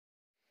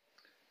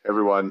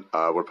Everyone,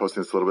 we're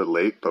posting this a little bit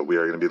late, but we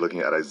are going to be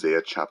looking at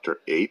Isaiah chapter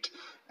 8.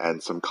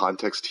 And some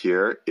context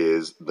here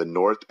is the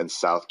north and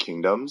south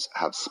kingdoms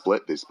have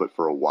split. They split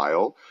for a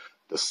while.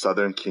 The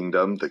southern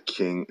kingdom,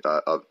 the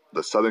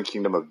southern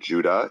kingdom of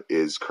Judah,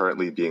 is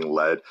currently being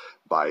led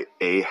by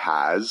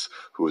Ahaz,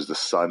 who is the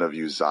son of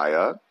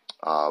Uzziah,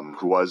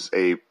 who was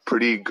a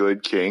pretty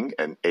good king,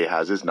 and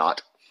Ahaz is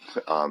not.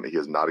 He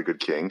is not a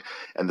good king.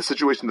 And the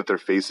situation that they're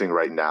facing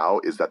right now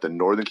is that the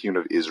northern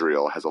kingdom of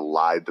Israel has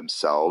allied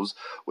themselves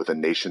with a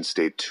nation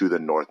state to the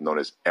north known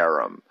as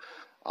Aram.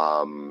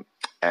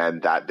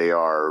 And that they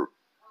are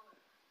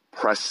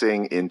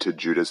pressing into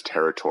Judah's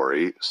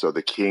territory. So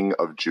the king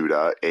of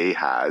Judah,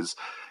 Ahaz,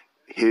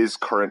 his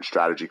current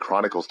strategy,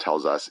 Chronicles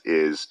tells us,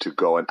 is to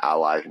go and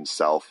ally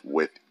himself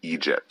with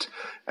Egypt.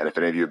 And if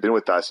any of you have been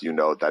with us, you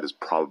know that is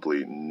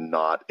probably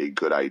not a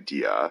good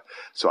idea.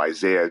 So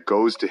Isaiah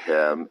goes to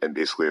him and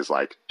basically is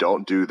like,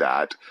 don't do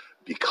that,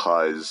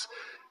 because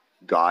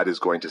God is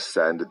going to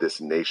send this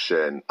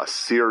nation,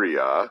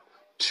 Assyria,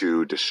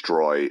 to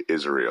destroy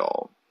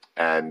Israel.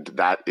 And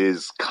that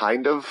is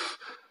kind of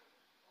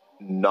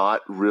not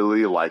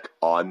really like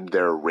on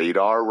their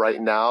radar right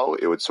now.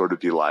 It would sort of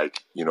be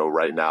like,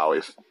 right now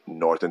if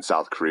North and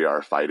South Korea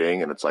are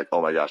fighting and it's like,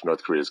 oh my gosh,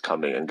 North Korea is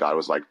coming. And God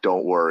was like,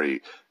 don't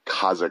worry,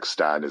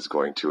 Kazakhstan is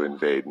going to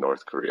invade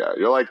North Korea.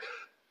 You're like,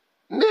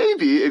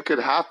 maybe it could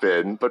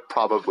happen, but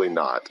probably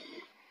not.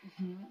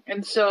 Mm-hmm.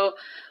 And so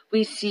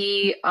we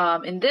see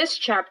in this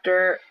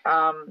chapter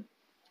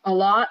a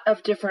lot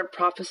of different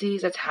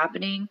prophecies that's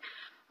happening.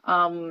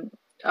 The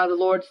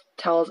Lord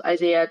tells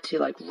Isaiah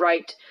to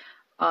write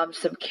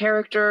some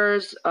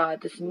characters,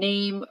 this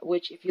name,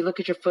 which if you look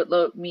at your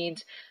footnote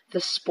means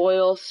the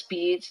spoil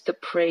speeds, the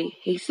prey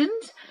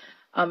hastens.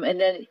 And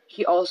then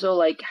he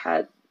also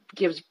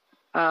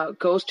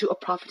goes to a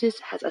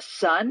prophetess, has a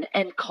son,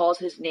 and calls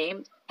his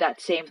name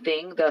that same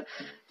thing. The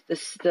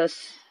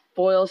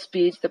spoil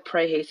speeds, the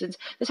prey hastens.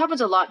 This happens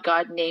a lot.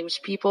 God names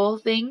people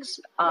things.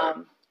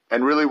 And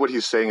really what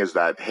he's saying is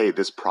that, hey,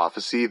 this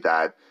prophecy,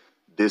 that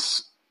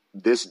this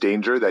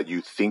danger that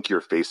you think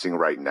you're facing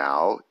right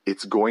now,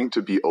 it's going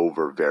to be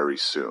over very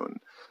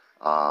soon.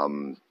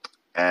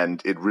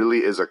 And it really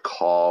is a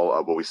call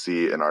of what we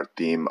see in our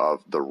theme of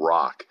the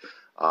rock,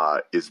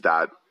 is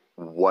that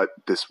what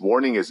this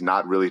warning is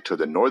not really to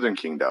the northern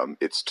kingdom,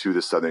 it's to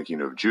the southern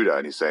kingdom of Judah.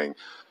 And he's saying,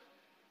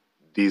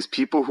 these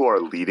people who are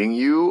leading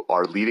you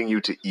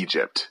to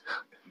Egypt.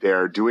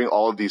 They're doing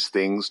all of these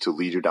things to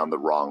lead you down the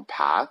wrong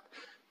path.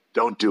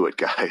 Don't do it,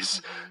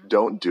 guys.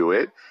 Don't do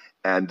it.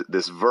 And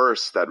this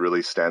verse that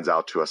really stands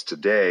out to us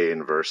today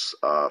in verse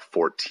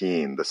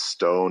 14, the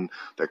stone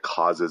that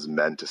causes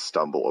men to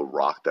stumble, a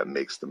rock that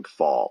makes them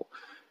fall.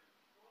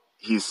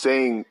 He's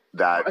saying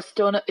that a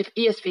stone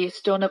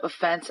of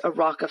offense, a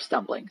rock of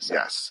stumbling. So.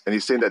 Yes. And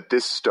he's saying that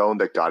this stone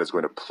that God is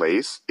going to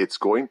place, it's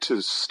going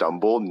to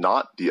stumble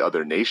not the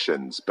other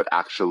nations, but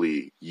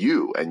actually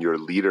you and your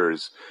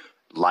leaders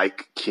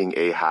like King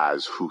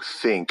Ahaz, who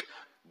think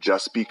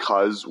just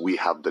because we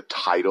have the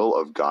title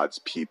of God's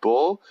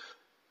people,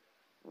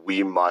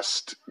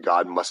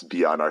 God must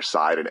be on our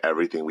side and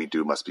everything we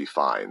do must be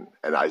fine.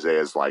 And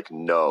Isaiah is like,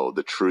 no,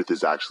 the truth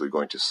is actually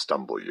going to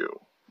stumble you.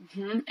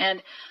 Mm-hmm.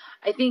 And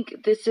I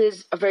think this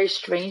is a very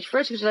strange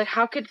verse, because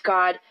how could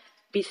God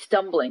be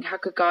stumbling? How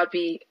could God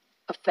be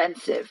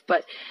offensive?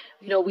 But,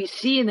 we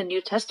see in the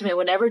New Testament,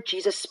 whenever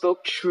Jesus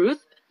spoke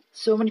truth,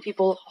 so many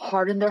people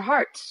hardened their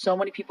hearts. So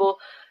many people,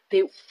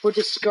 they were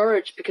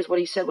discouraged because what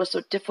he said was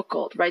so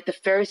difficult, right? The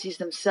Pharisees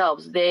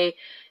themselves, they,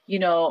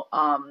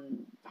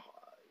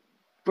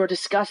 were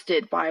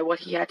disgusted by what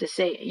he had to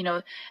say,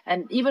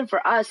 and even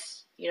for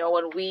us,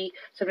 when we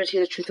sometimes hear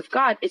the truth of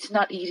God, it's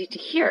not easy to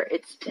hear.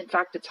 In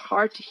fact, it's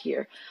hard to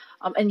hear.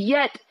 And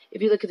yet,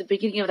 if you look at the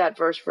beginning of that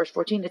verse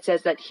 14, it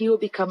says that he will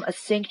become a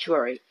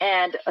sanctuary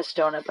and a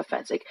stone of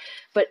offense.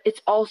 But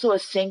it's also a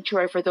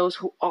sanctuary for those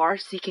who are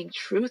seeking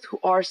truth, who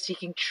are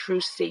seeking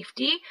true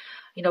safety.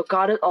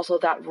 God is also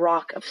that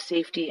rock of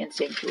safety and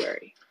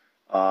sanctuary.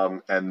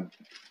 And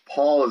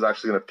Paul is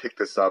actually going to pick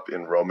this up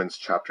in Romans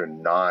chapter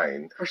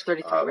 9, verse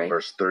 33, right?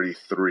 Verse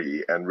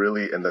 33. And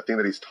really, and the thing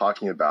that he's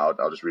talking about,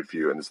 I'll just read for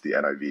you, and it's the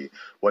NIV.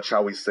 What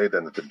shall we say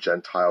then, that the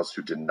Gentiles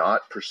who did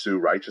not pursue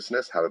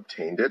righteousness have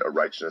obtained it, a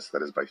righteousness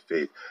that is by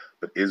faith?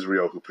 But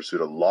Israel, who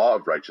pursued a law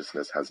of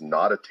righteousness, has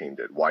not attained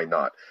it. Why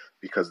not?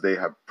 Because they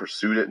have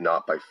pursued it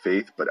not by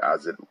faith, but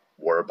as it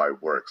were by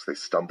works. They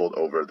stumbled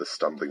over the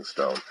stumbling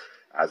stone.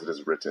 As it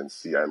is written,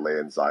 see, I lay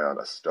in Zion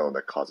a stone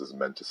that causes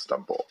men to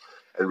stumble.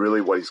 And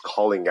really what he's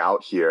calling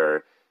out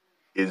here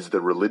is the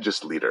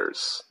religious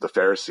leaders, the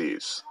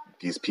Pharisees,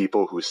 these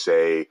people who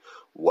say,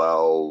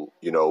 well,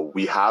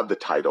 we have the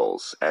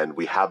titles and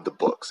we have the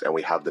books and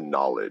we have the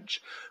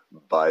knowledge.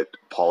 But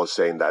Paul is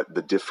saying that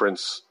the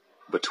difference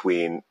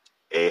between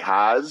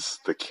Ahaz,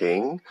 the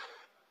king,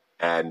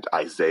 and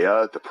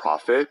Isaiah, the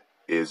prophet,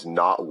 is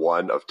not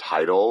one of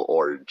title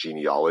or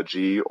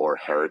genealogy or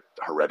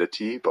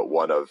heredity, but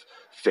one of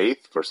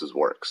faith versus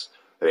works.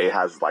 That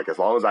Ahaz, as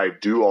long as I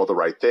do all the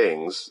right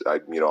things, I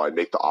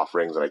make the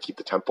offerings and I keep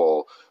the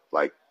temple,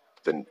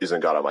 then isn't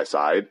God on my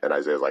side? And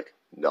Isaiah's like,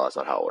 no, that's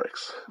not how it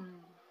works.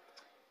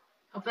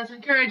 Hope that's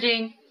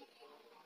encouraging.